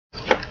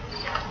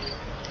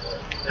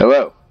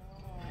Hello!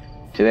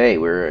 Today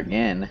we're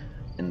again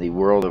in the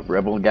world of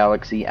Rebel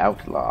Galaxy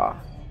Outlaw.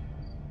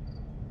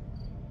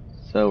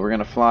 So we're going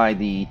to fly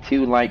the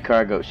two light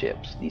cargo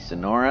ships, the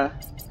Sonora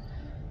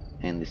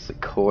and the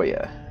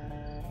Sequoia.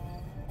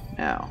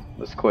 Now,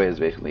 the Sequoia is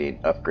basically an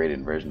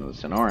upgraded version of the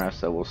Sonora,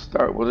 so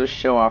we'll just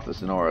show off the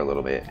Sonora a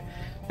little bit,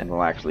 and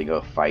we'll actually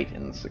go fight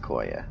in the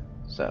Sequoia.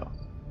 So,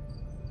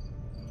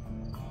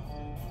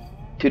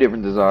 two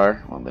differences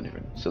are,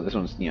 so this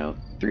one's,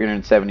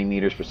 370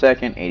 meters per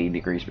second, 80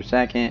 degrees per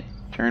second,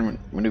 turn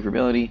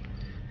maneuverability.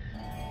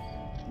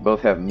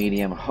 Both have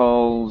medium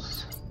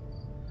hulls,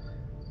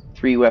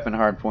 3 weapon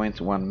hardpoints,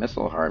 1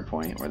 missile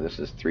hardpoint, where this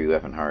is 3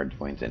 weapon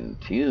hardpoints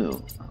and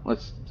 2.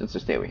 Let's just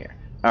stay over here.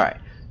 Alright,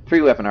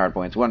 3 weapon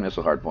hardpoints, 1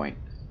 missile hardpoint.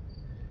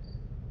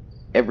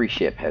 Every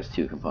ship has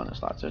 2 component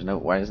slots.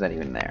 Why is that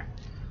even there?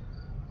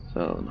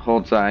 So,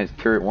 hold size,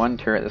 turret 1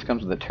 turret, this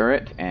comes with a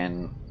turret,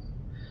 and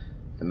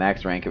the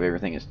max rank of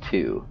everything is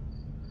 2.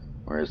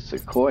 Whereas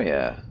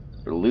Sequoia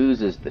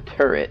loses the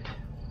turret,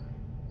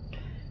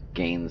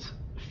 gains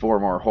 4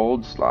 more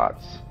hold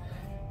slots,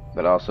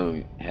 but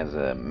also has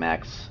a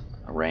max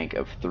rank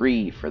of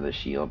 3 for the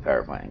shield,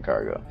 power plant, and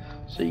cargo.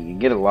 So you can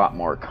get a lot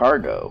more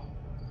cargo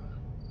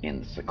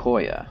in the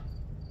Sequoia,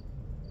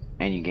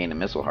 and you gain a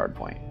missile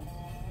hardpoint.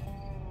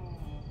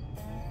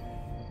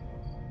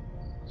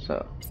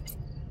 So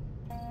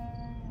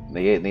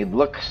they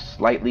look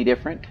slightly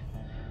different.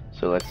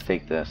 So let's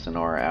take the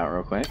Sonora out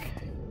real quick.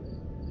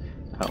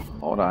 Oh,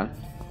 hold on.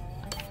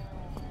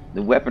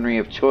 The weaponry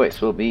of choice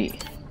will be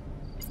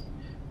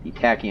the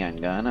tachyon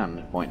gun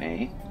on point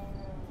A,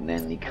 and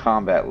then the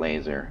combat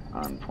laser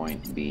on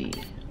point B.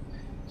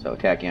 So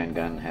tachyon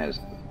gun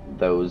has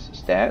those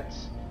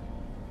stats.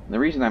 And the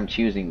reason I'm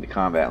choosing the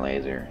combat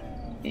laser,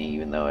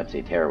 even though it's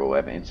a terrible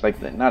weapon, it's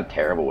like not a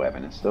terrible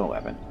weapon, it's still a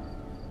weapon,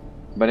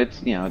 but it's,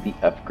 the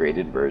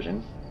upgraded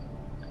version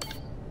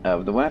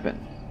of the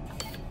weapon.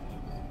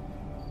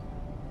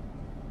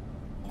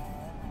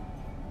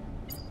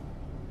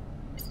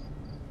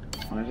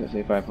 Why does it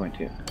say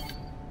 5.2?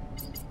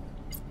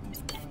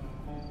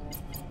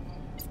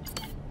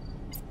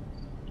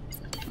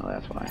 Oh,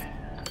 that's why.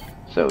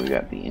 So we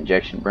got the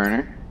injection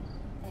burner.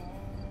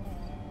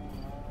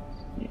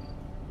 Yeah.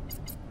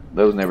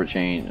 Those never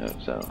change.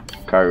 So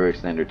cargo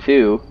extender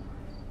 2,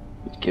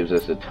 which gives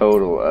us a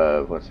total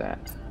of, what's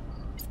that?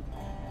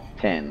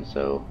 10.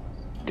 So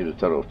gives us a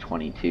total of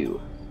 22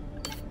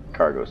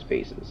 cargo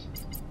spaces.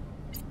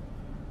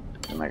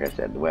 And like I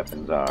said, the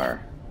weapons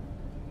are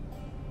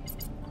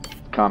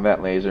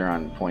combat laser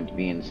on points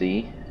B and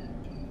C,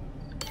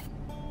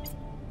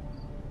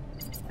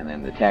 and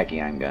then the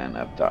tachyon gun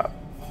up top.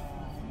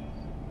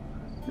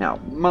 Now,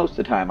 most of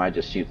the time I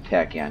just shoot the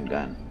tachyon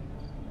gun,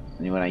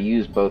 and when I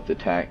use both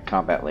the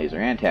combat laser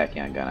and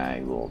tachyon gun, I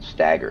will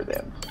stagger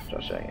them, which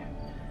I'll show you.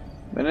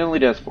 But it only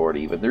does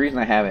 40, but the reason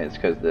I have it is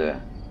because the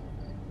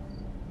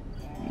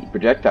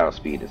projectile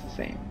speed is the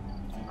same,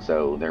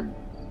 so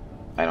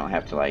I don't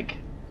have to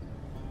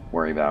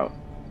worry about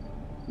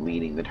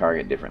leading the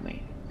target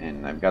differently.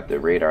 And I've got the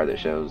radar that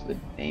shows the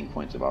aim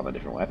points of all the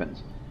different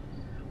weapons.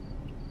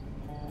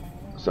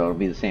 So it'll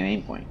be the same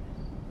aim point.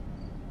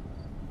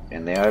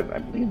 And I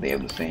believe they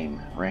have the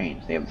same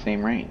range. They have the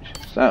same range.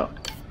 So,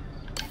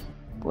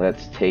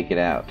 let's take it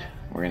out.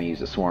 We're going to use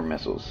the swarm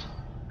missiles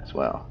as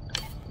well.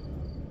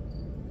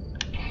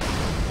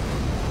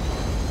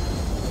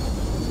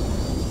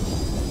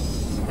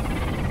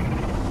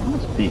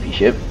 It's a beefy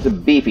ship. It's a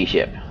beefy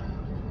ship.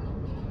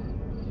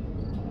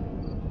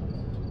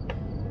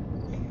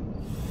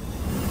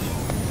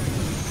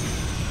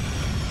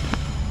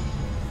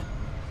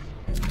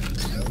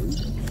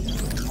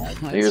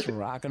 Let's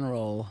rock and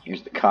roll.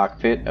 Here's the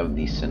cockpit of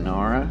the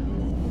Sonora.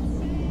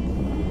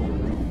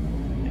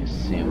 I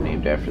assume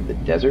named after the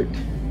desert.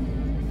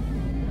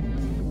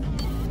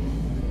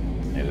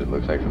 As it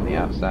looks like from the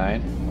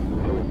outside.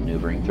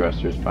 Maneuvering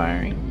thrusters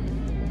firing.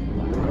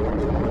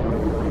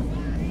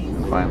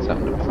 Find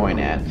something to point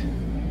at.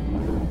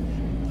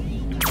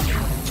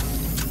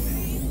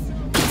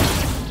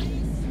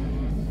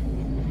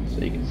 So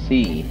you can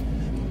see.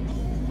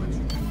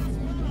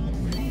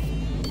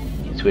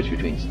 Switch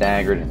between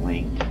staggered and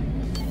linked,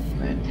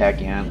 and then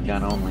tachyon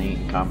gun only,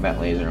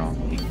 combat laser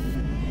only,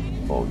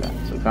 full gun.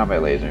 So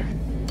combat laser.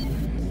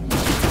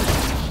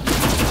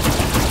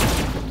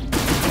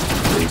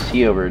 So you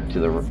see over to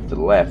the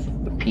left,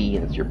 the P,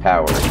 that's your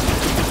power.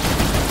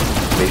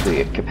 It's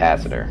basically a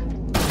capacitor.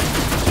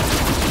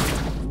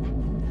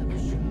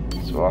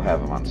 So I'll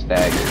have them on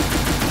staggered.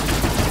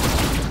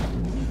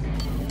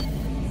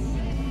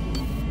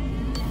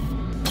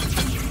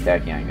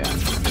 Tachyon gun.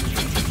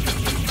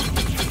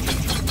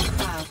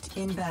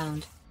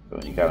 Inbound. So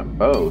when you got them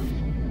both,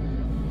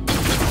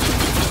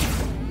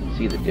 you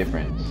see the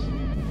difference.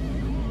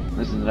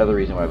 This is another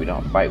reason why we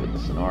don't fight with the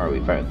Sonora, we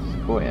fight with the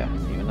Sequoia.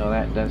 Even though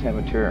that does have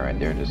a turret right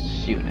there, just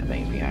shooting at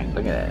things behind.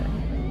 Look at that.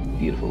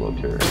 Beautiful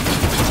little turret. Look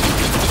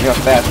how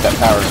fast that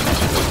power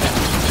goes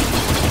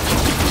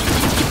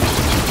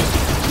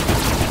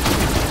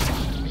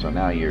down. So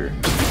now you're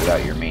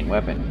without your main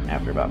weapon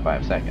after about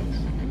 5 seconds.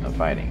 of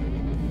fighting.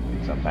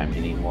 Sometimes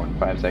you need more than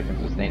 5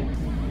 seconds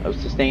of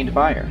sustained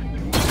fire.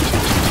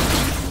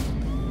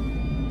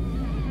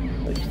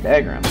 So you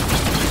stagger them.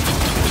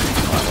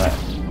 More or less.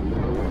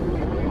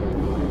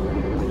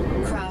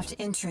 Craft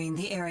entering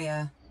the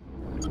area.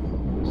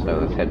 So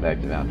let's head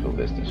back to Bountiful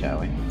Vista, shall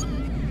we?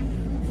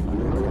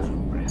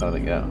 Where the hell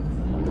did it go?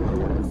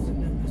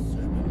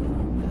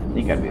 I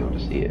think I'd be able to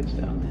see it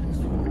still.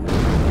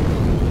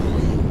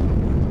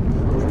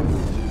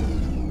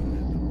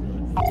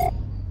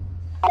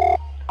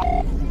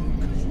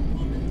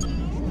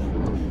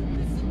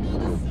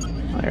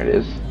 There it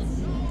is.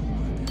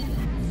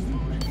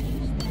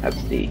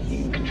 That's the,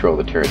 you can control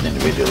the turrets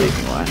individually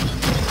if you want.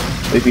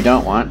 But if you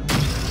don't want,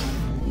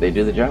 they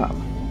do the job.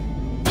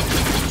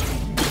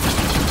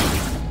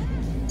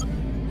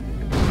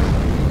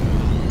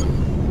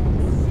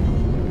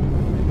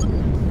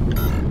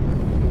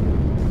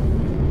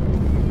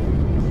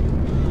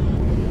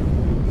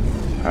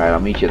 Alright, I'll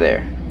meet you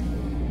there.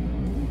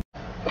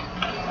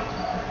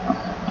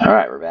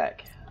 Alright, we're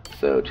back.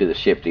 So, to the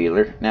ship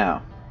dealer.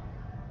 Now,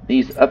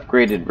 these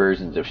upgraded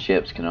versions of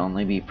ships can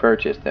only be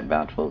purchased at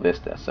Bountiful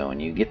Vista. So when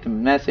you get the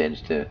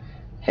message to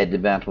head to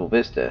Bountiful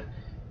Vista,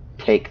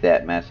 take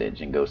that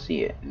message and go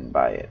see it and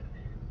buy it.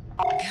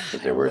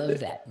 God, They're I worth love it.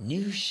 that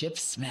new ship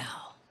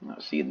smell.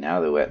 See, now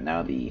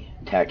the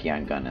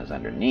tachyon gun is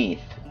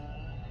underneath,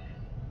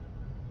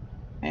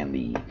 and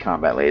the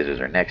combat lasers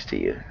are next to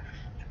you,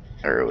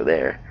 or over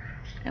there,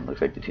 and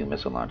looks like the 2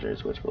 missile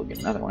launchers, which we'll get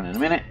another one in a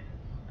minute.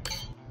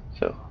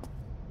 So.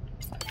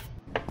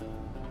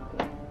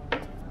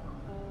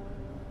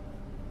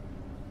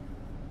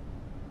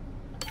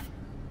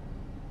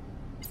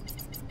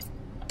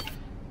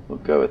 We'll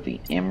go with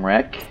the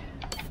MREC.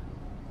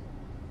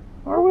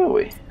 Or will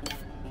we?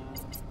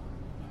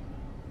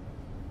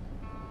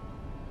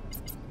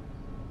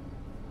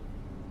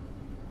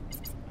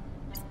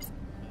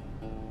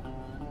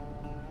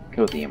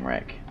 Go with the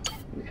MREC.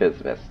 Because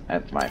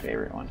that's my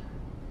favorite one.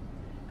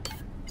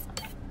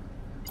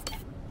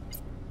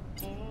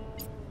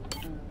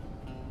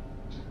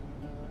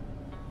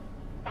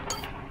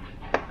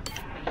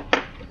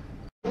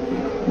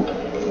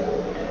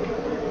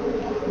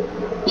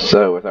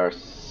 So with our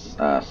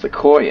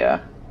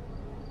Sequoia,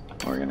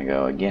 we're going to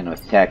go again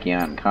with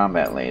Tachyon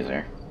Combat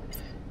Laser.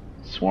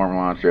 Swarm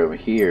Launcher over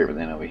here, but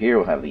then over here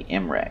we'll have the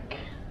MREC,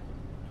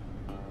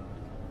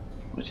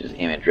 which is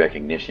Image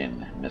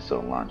Recognition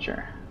Missile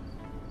Launcher.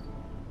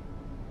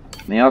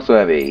 And they also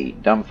have a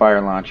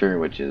Dumbfire Launcher,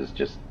 which is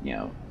just, you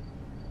know,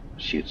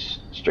 shoots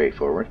straight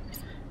forward.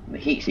 And the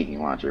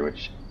Heat-Seeking Launcher,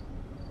 which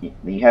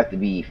you have to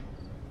be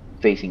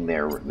facing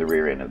the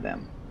rear end of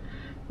them.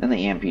 Then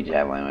the EMP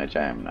Javelin, which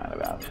I am not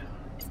about.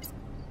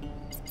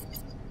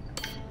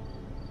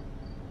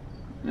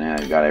 Now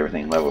I've got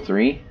everything level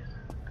 3.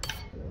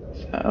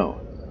 So,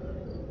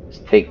 let's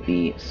take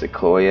the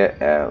Sequoia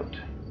out.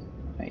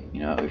 Hey, you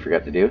know what we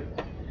forgot to do?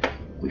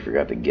 We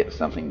forgot to get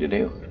something to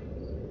do.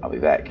 I'll be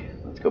back.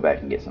 Let's go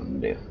back and get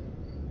something to do.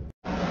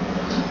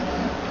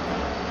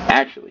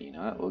 Actually, you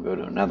know what? We'll go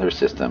to another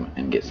system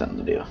and get something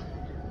to do.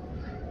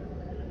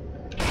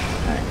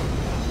 Alright.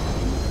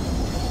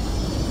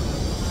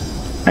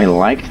 I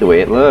like the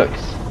way it looks.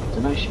 It's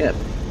a nice ship.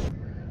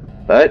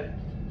 But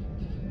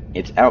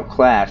it's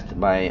outclassed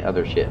by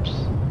other ships.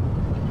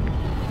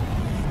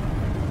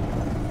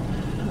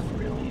 Not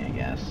really, I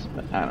guess,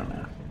 but I don't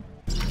know.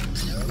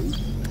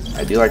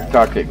 I do like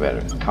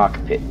the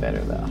cockpit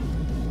better though.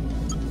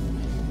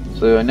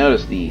 So I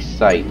noticed the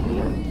sight,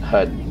 the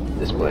HUD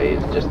display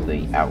is just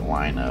the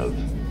outline of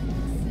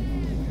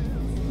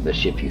the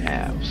ship you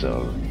have.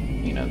 So,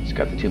 you know, it's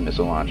got the 2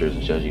 missile launchers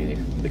and shows you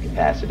the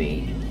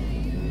capacity.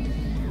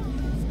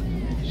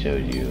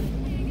 Shows you.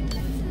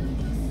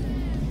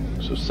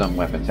 So some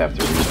weapons have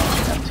to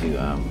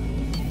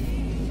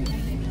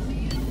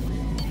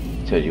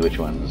tells you which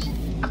ones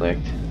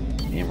clicked.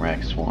 The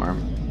MREC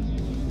Swarm.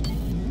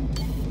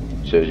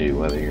 Shows you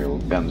whether your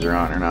guns are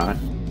on or not.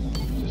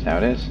 This is how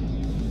it is.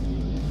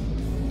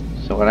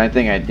 So what I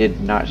think I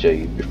did not show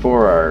you,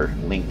 before our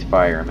linked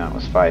fire amount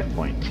was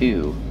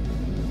 5.2,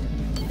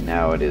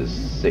 now it is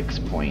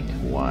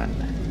 6.1.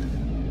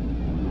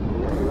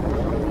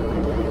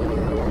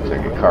 Looks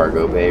like a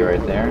cargo bay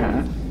right there,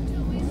 huh?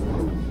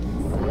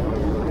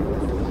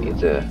 See,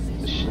 it's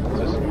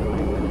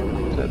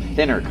a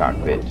thinner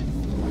cockpit.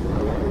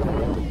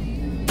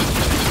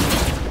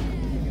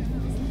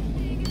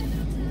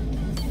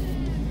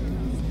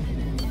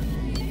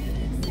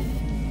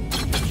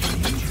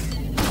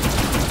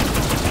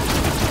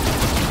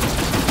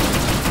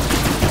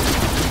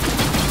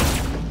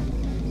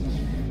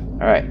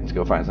 Alright, let's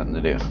go find something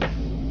to do.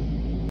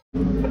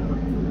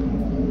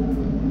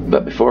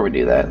 But before we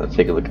do that, let's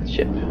take a look at the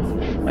ship.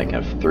 Like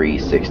a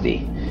 360.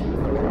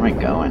 Where am I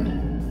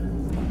going?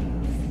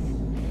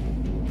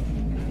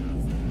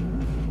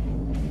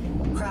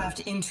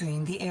 Craft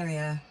entering the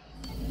area.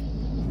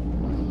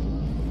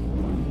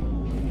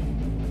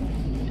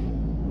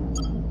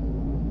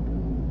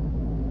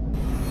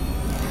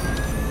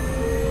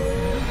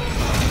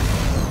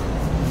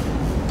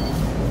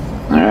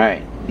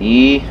 Alright,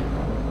 The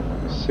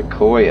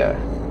Sequoia.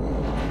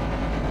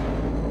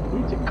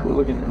 It's a cool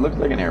looking, it looks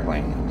like an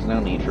airplane. There's no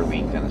need for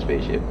wings on a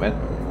spaceship, but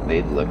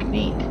they look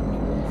neat.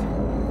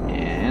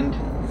 And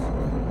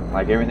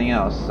like everything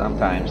else,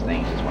 sometimes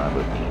things just want to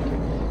look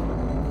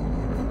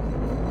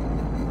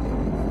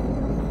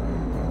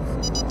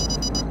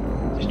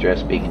neat.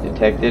 Distress beacon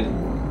detected.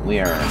 We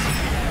are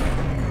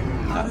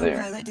not there.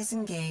 Autopilot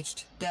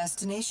disengaged.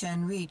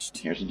 Destination reached.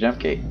 Here's a jump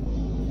gate.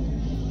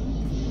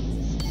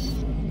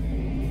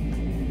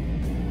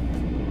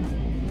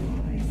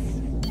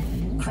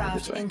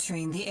 Craft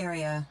entering the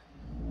area.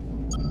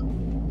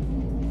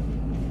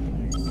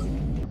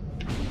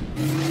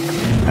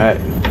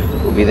 Alright,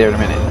 we'll be there in a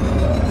minute.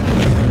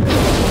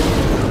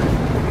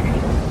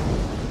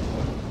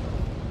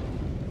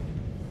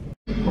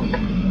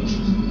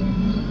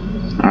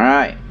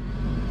 Alright,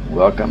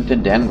 welcome to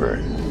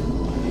Denver.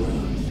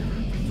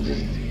 This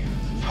is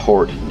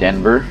Port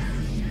Denver.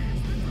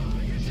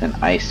 It's an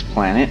ice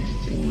planet.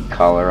 It's in the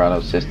Colorado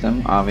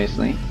system,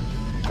 obviously.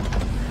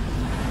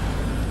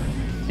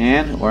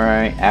 And where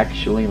I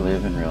actually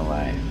live in real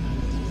life.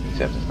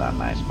 Except it's not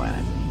an ice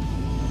planet.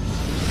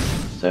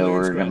 So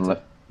we're gonna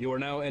look. You are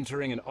now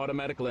entering an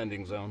automatic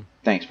landing zone.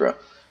 Thanks, bro.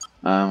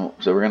 So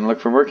we're gonna look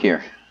for work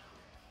here.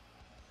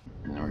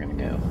 And then we're gonna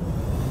go.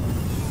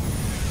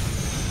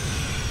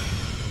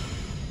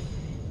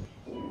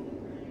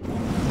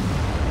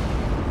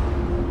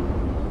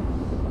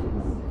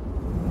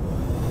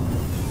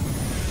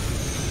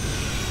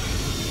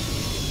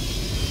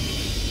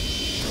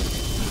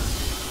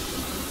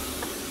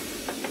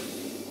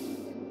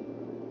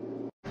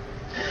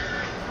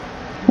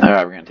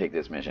 Alright, we're gonna take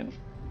this mission.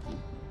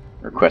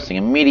 Requesting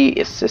immediate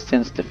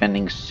assistance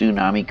defending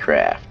tsunami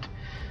craft.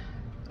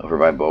 Over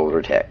by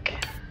Boulder Tech.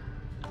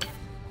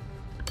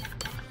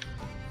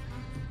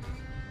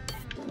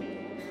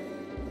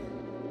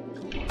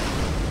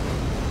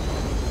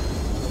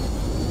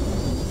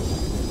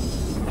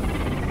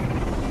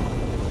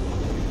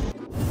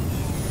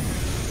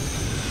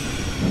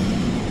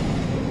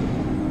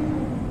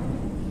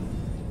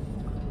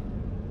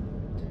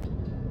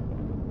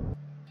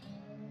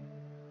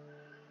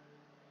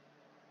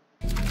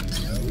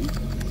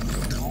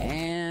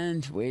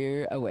 And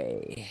we're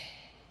away.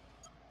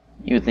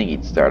 You would think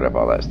he'd start up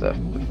all that stuff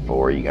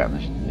before you got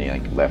in the,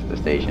 like, left the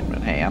station,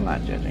 but hey, I'm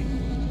not judging.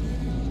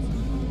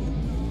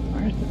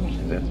 Where's the mission?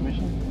 Is that the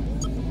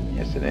mission?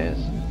 Yes, it is.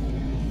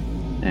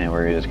 And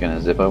we're just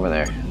gonna zip over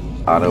there.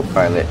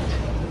 Autopilot.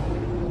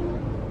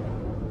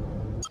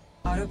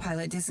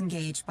 Autopilot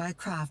disengaged by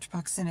craft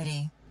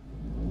proximity.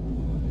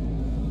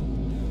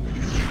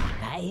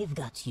 I've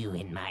got you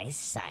in my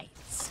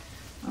sights.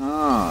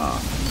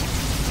 Oh.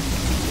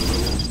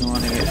 You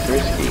want to get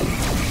frisky.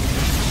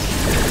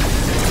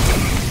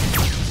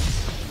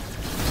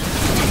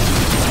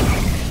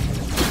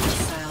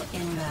 Missile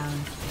inbound.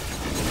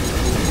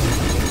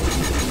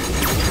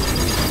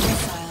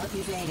 Missile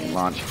evaded.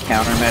 Launch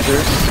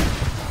countermeasures.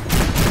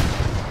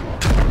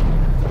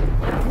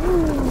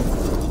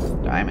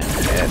 Diamond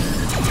head.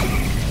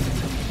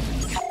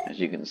 As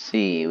you can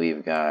see,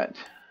 we've got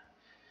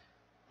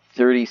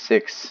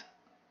 36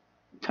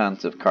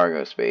 tons of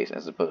cargo space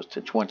as opposed to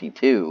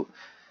 22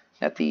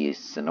 that the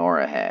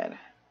Sonora had.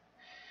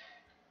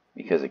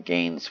 Because it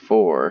gains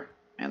 4,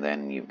 and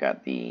then you've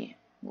got the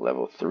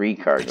level 3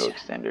 cargo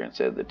extender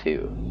instead of the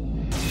 2.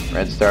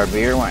 Red Star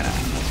beer? Why not?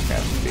 Let's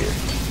grab some beer.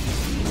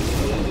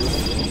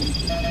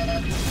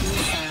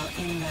 Missile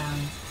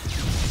inbound.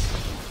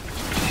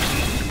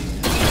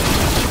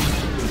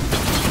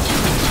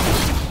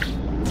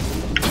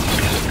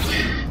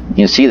 You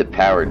can see the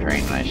power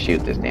drain when I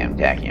shoot this damn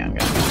tachyon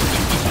gun.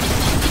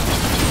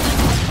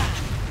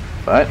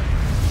 But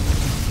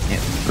it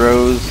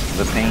throws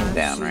the pain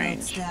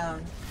downrange.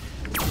 Down.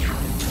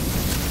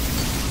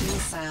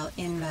 Missile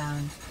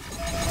inbound.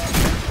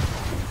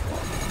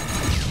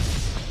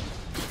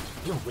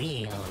 You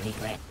will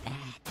regret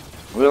that.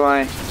 Will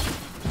I?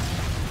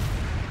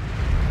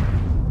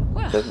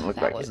 Well, Doesn't look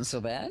that like wasn't it.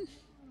 so bad.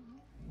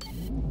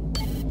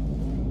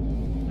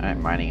 Alright,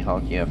 Mining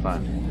Hulk, you have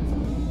fun.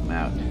 I'm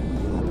out.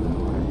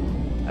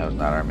 That was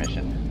not our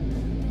mission.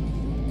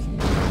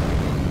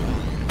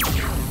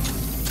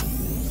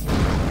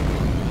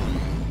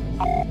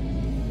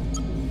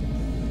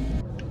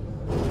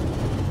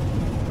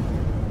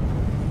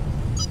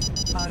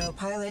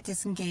 Autopilot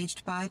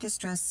disengaged by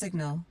distress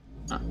signal.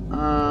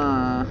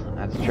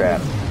 That's a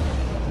trap.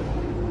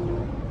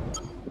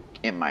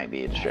 It might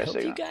be a distress Hope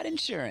signal. you got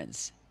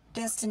insurance.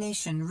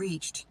 Destination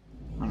reached.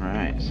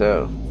 Alright,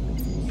 so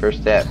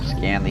first step,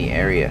 scan the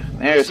area.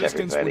 There's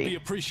Assistance would be everybody.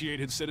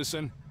 appreciated,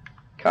 citizen.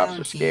 Cops are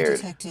Bounty scared.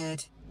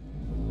 detected.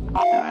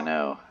 I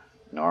know.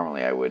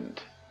 Normally I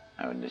wouldn't.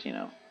 I would just,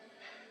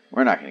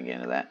 we're not going to get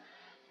into that.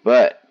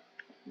 But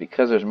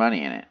because there's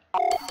money in it,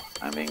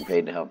 I'm being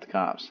paid to help the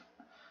cops.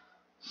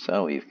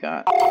 So we've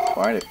got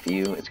quite a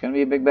few. It's going to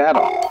be a big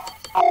battle.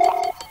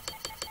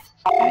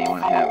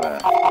 Anyone have a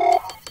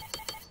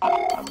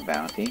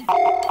bounty?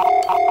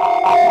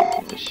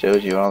 It just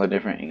shows you all the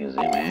different. You can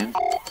zoom in.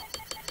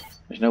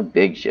 There's no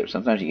big ship.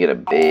 Sometimes you get a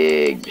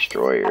big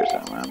destroyer or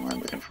something. I'm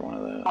looking for one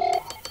of those.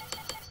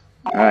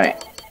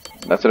 Alright.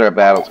 That's what our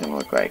battle's gonna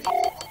look like.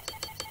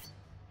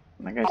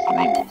 That guy's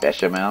named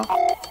Bechamel.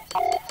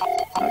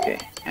 Okay,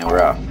 and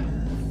we're off.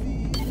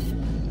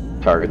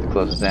 Target the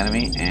closest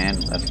enemy,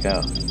 and let's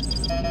go.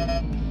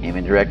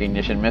 Image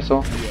recognition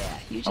missile. Yeah,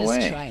 you just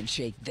Away. try and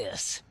shake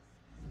this.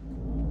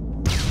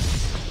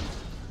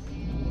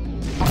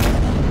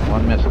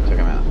 One missile took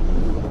him out.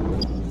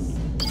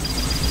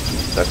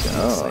 That's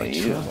oh,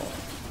 you.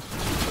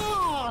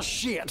 Oh,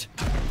 shit!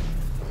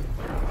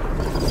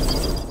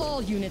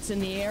 All units in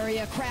the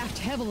area, craft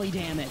heavily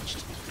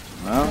damaged.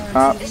 Well,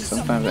 cops,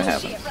 sometimes it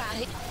happens.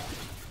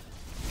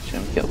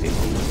 Shouldn't kill people.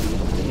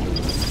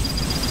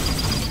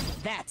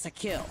 That's a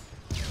kill.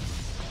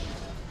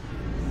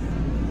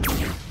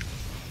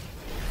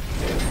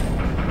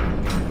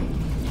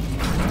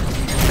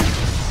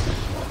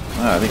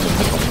 Oh, I think the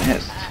missile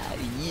missed.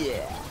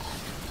 Yeah.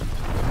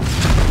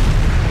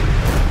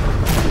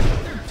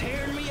 They're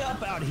tearing me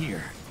up out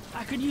here.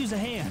 I could use a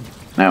hand.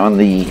 Now, on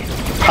the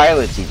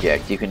pilot's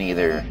eject, you can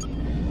either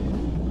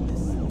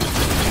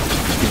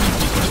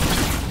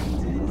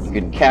you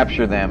can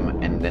capture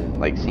them and then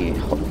like see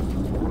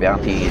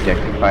bounty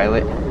eject the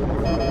pilot,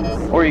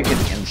 or you can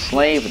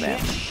enslave them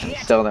and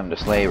sell them to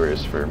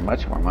slavers for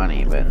much more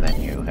money. But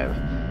then you have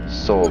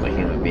sold a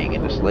human being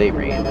into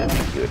slavery, and that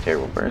makes you a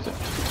terrible person.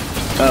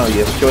 Oh,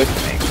 you have a choice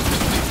to make.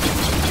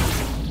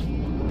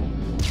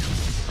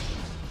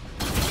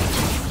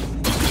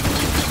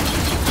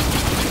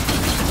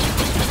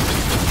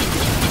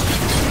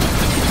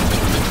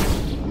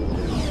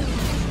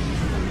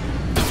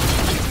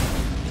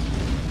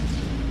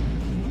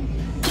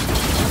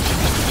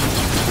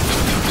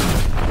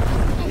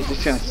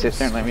 Gonna sit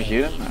there and let me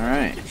shoot him?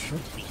 Alright.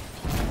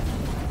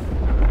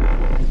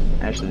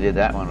 Actually did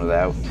that one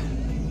without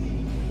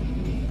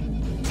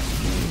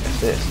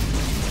assist.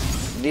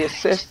 The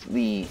assist,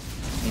 the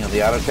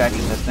auto tracking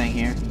this thing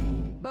here.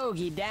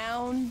 Bogey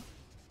down.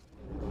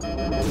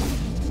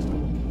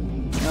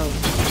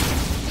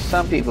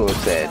 Some people have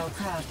said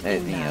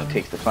that it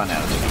takes the fun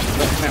out of it.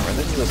 But remember,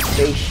 this is a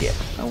spaceship,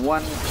 a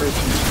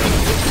one-person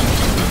spaceship.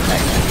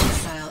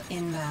 Missile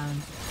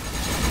inbound.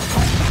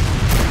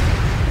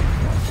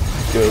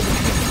 Go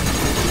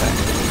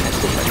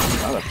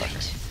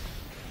motherfucker.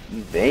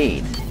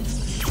 Evade.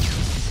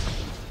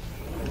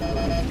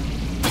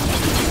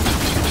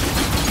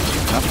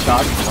 Enough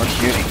talking, more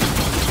shooting.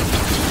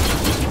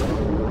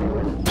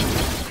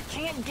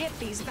 Can't get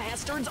these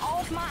bastards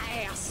off my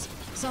ass.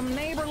 Some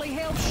neighborly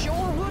help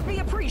sure would be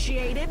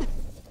appreciated.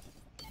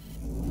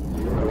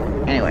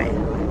 Anyway.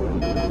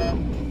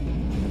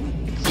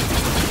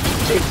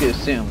 It's safe to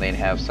assume they'd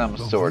have some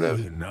sort of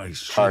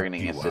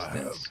targeting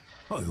assistance.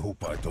 I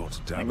hope I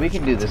don't Like we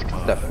can do this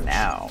stuff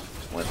now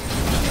with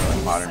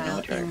modern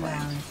military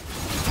planes.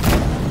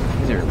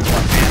 These are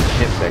one-man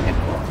ships that can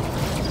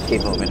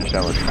capable of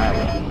interstellar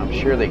travel. I'm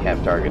sure they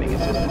have targeting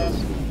assistance.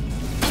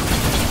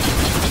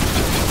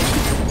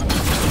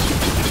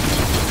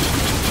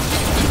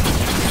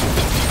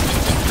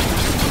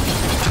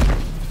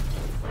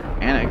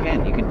 And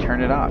again, you can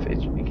turn it off.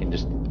 You can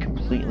just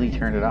completely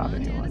turn it off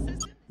if you want.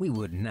 We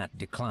would not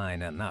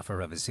decline an offer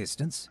of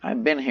assistance.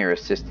 I've been here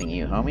assisting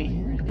you,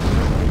 homie.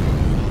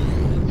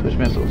 Switch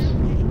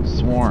missiles.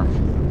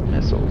 Swarm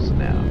missiles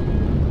now.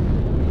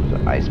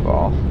 The ice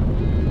ball.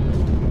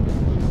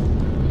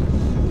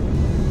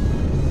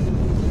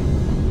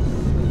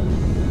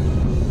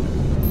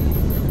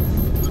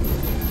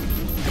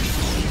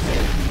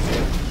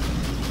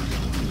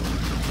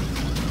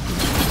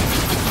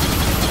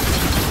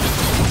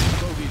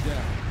 Bogey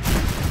down.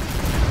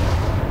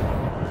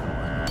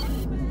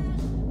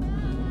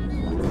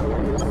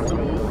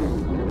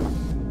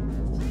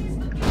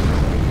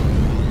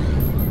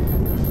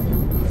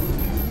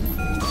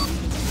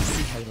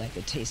 See how you like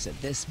the taste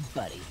of this,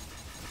 buddy.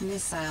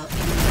 Missile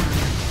inbound.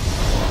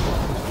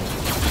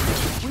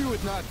 We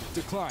would not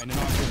decline an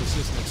offer of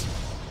assistance.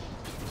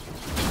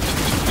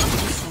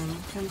 Mission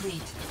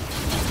complete.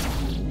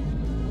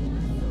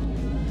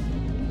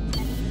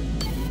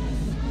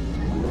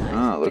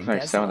 Oh, it looks think like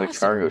that's some of the awesome.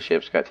 cargo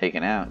ships got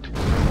taken out.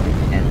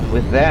 And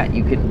with that,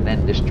 you can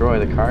then destroy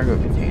the cargo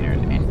containers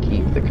and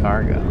keep the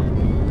cargo.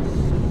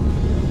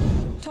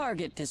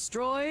 Target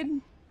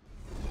destroyed.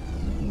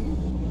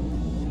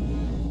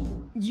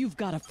 You've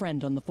got a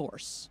friend on the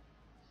force.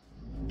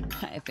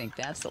 I think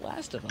that's the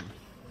last of them.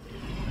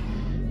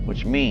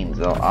 Which means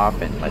they'll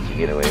often let you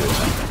get away with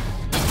something.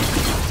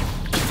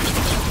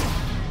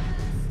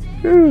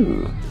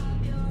 Ooh.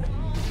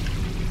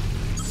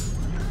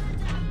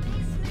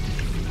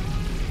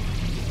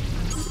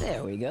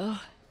 There we go.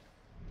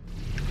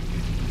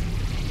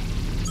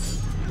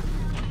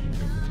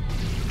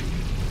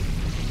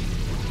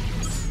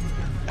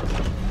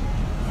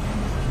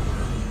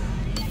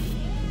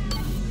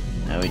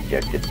 No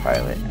ejected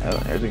pilot. Oh,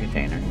 there's a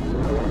container.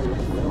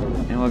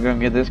 And we'll go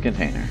and get this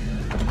container.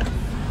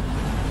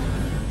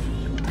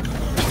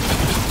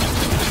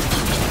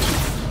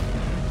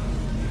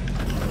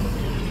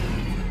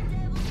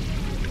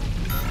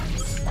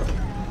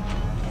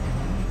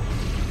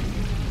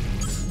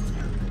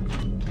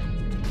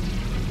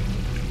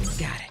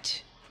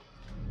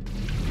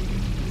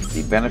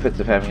 benefits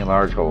of having a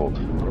large hold.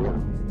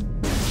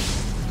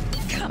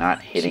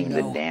 Not hitting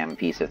the Juno. damn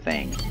piece of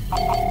thing.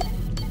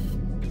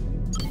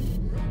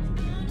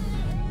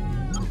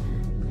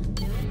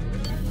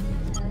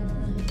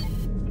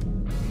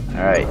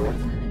 Alright.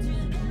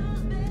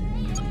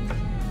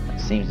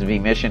 Seems to be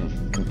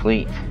mission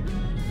complete.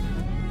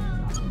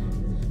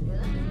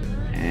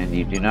 And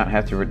you do not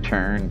have to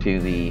return to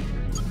the...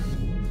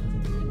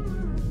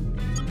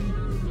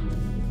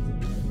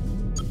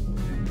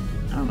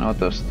 I don't know what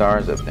those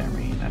stars up there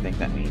mean. I think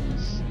that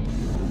means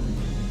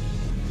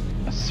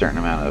a certain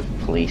amount of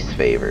police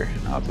favor.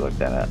 I'll have to look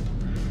that up.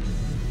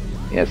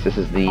 Yes, this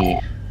is the...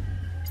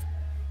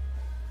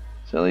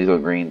 So these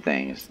little green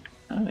things.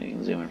 Oh, you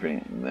can zoom in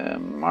pretty... The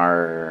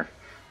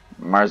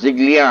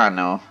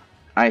Marzigliano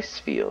ice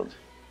field.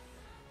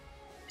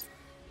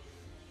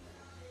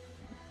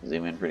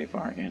 Zoom in pretty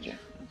far, can't you?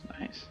 That's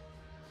nice.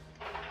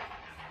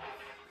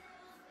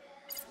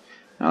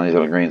 All these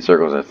little green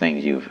circles are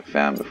things you've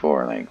found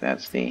before. Like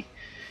that's the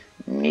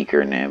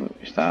Meeker Nebula.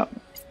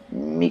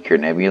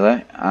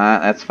 Ah,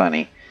 that's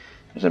funny.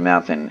 There's a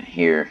mountain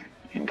here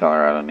in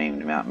Colorado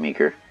named Mount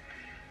Meeker.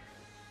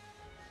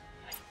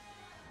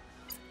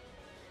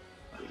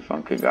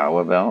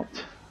 Funkagawa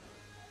Belt.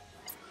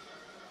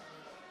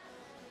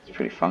 It's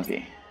pretty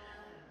funky.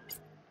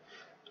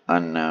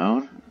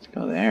 Unknown. Let's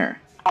go there.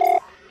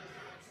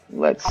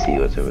 Let's see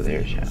what's over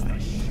there, shall we?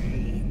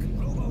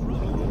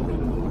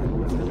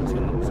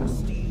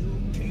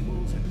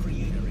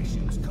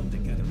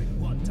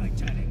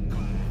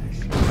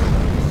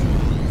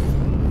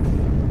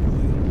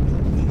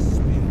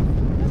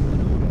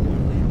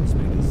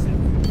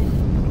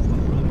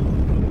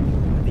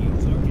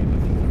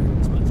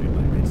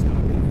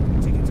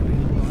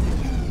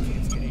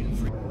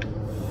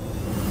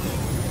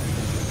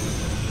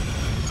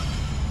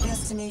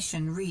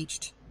 Destination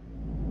reached.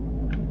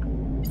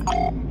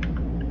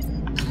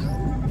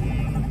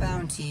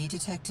 Bounty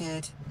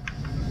detected.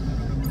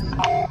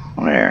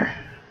 Where?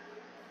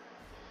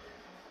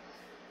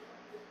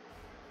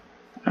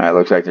 Alright,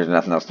 looks like there's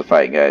nothing else to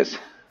fight, guys.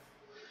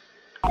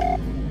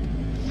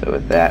 So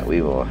with that,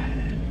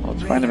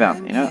 let's find a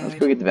bounty. You know, let's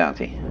go get the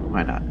bounty.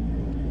 Why not?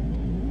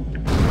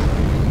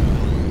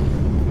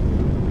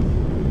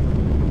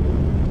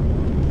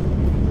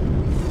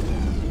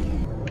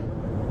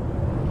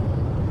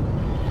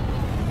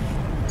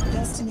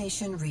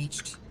 Destination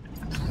reached.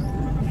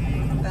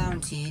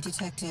 Bounty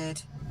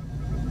detected.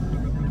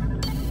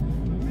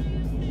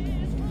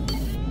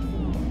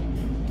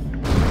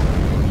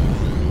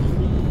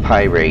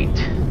 Pirate.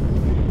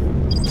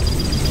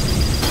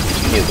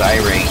 He is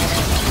irate.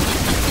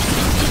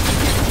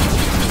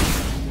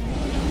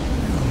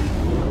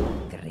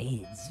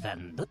 Grades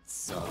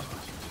Vanduzzo.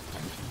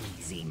 An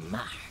easy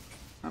mark.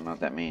 I don't know what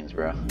that means,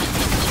 bro. Missile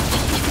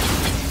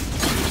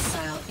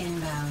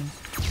inbound.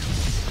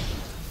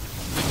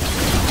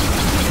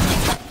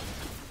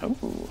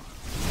 Oh.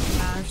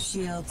 Our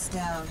shields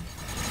down.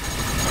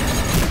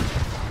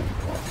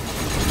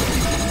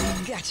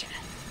 Gotcha.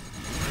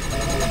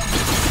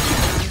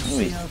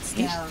 Shields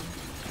down.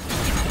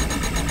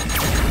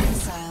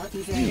 Missile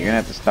evaded. You're gonna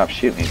have to stop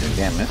shooting these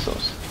damn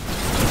missiles.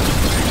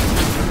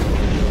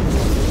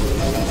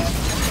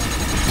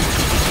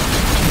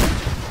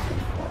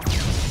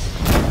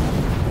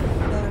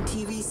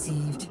 Bounty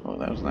received. Oh,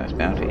 that was a nice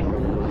bounty.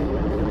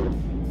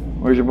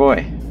 Where's your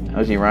boy? Oh,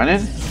 is he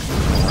running?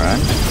 Run.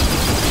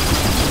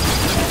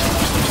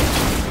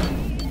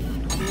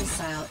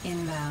 Missile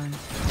inbound.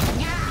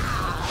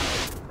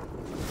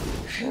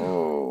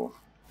 Oh.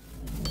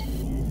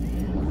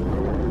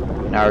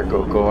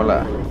 Narco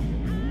Cola.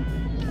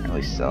 Can't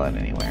really sell it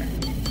anywhere.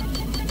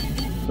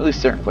 At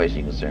least certain places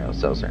you can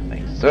sell certain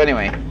things. So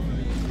anyway,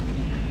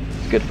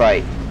 it's a good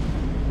fight.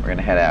 We're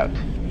gonna head out.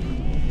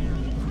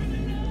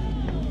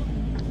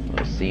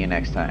 We'll see you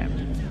next time.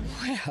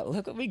 Well,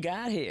 look what we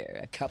got here.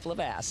 A couple of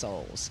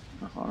assholes.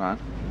 Oh, hold on.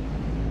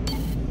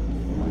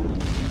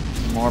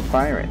 More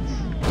pirates.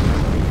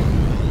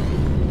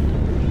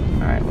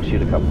 Alright, we'll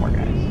shoot a couple more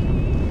guys.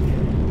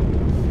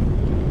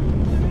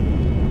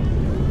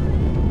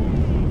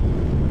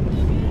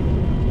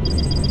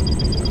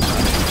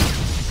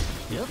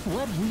 Look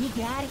what we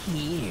got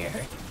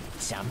here.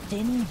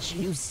 Something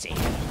juicy.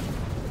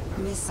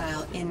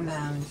 Missile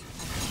inbound.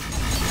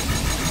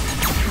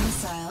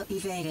 Missile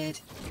evaded.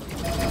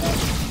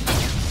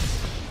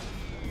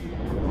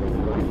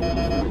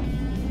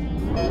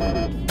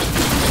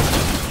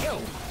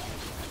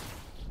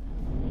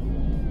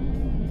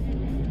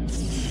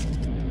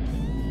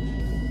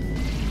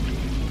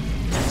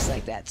 Looks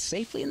like that's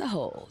safely in the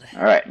hold.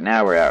 Alright,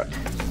 now we're out.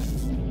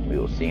 We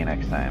will see you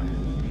next time.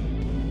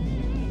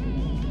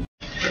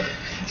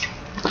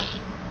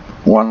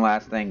 One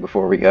last thing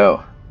before we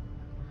go.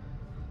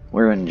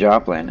 We're in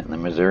Joplin in the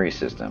Missouri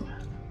system.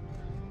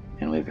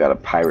 And we've got a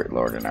pirate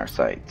lord in our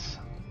sights.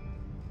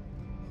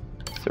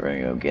 So we're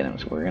gonna go get him.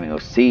 So we're gonna go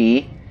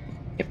see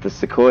if the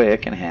Sequoia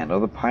can handle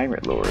the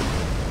pirate lord.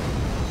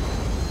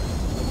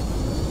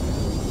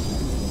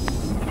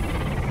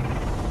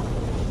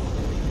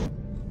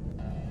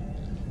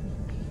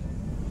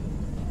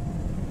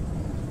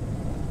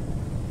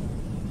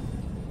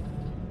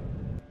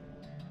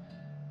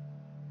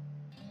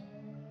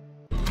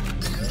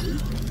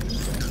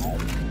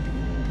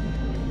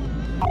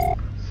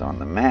 on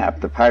the map,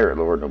 the Pirate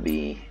Lord will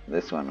be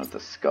this one with the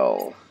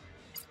skull.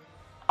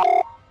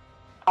 So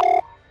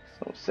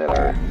we'll set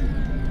our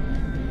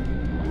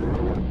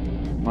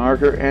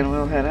marker and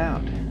we'll head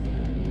out.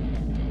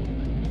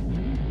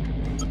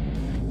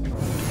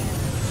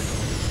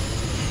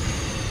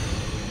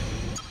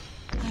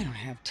 I don't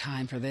have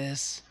time for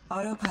this.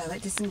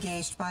 Autopilot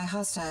disengaged by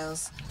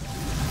hostiles.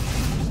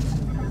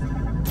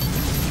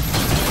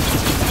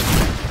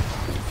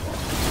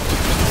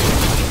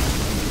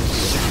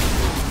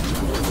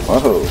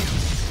 Whoa.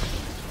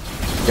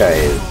 This guy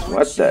is,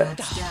 what the?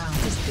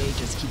 This day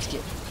just keeps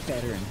getting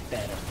better and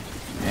better.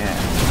 Yeah.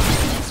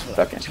 That's what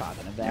Stuck I'm in.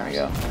 talking about. There we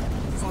go.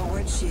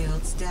 Forward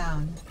shields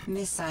down.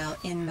 Missile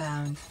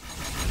inbound.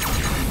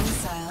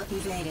 Missile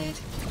evaded.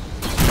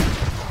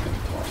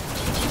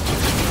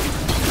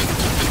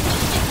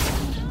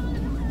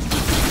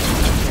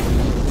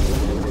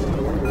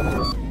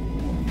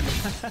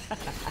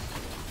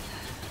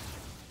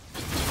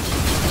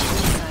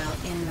 Missile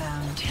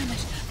inbound. Damn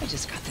it, I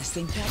just got this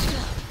thing patched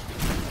up.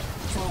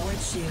 Forward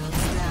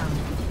shields down.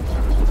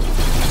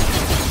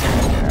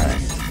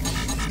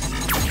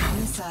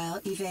 Missile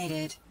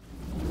evaded.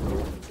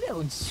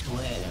 Don't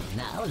swerve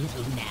now,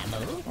 little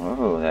mammal.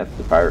 Oh, that's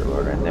the Pirate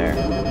Lord right there.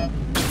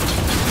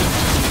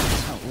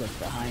 Don't look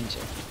behind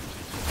you.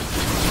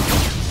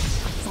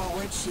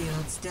 Forward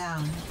shields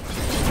down.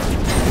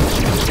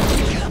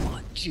 Come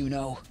on,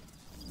 Juno.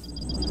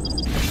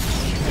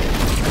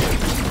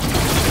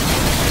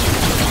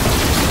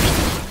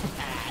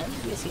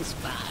 This is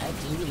far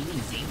too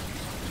easy.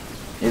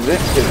 Is it?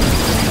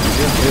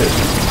 It's good.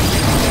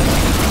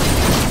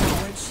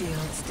 Forward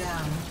shields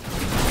down.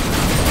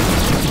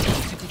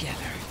 Keep it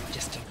together.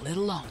 Just a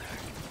little longer.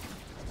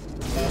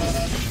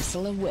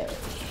 Missile away.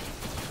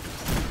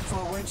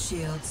 Forward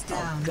shields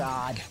down. Oh,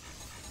 God.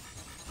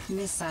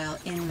 Missile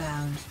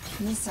inbound.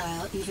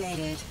 Missile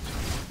evaded.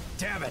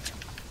 Damn it!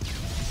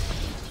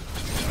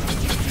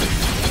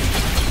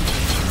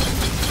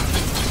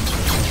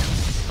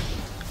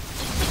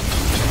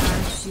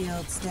 Arm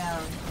shields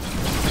down.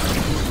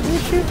 You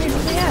shoot me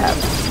with the app.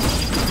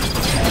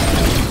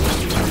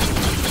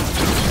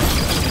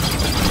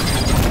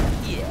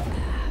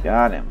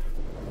 Got him.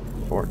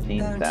 Bounty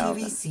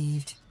 14,000.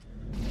 received.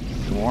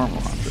 Swarm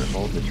launcher.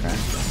 Hold the track.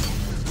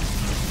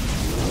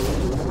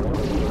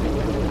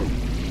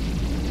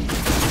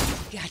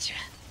 Gotcha.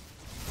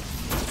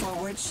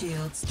 Forward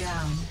shields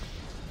down.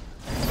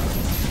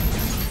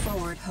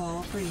 Forward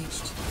hull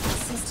breached.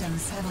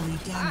 Systems heavily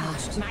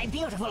damaged. My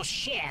beautiful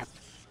ship.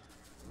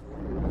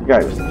 The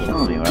guy was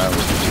killing me when I was...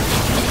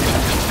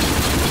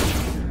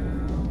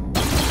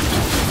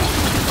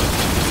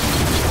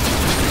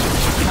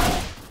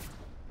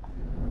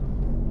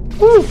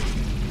 Woo!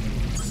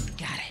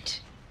 Got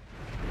it.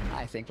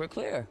 I think we're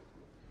clear.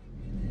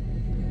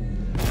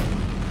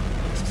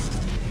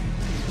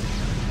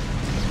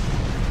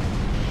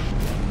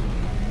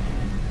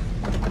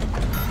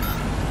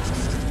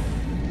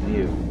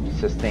 You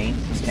sustained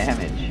some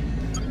damage.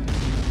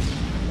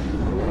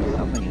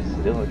 Something is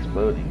still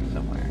exploding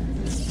somewhere.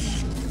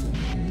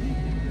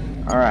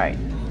 Alright.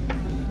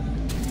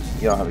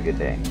 Y'all have a good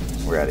day.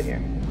 We're out of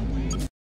here.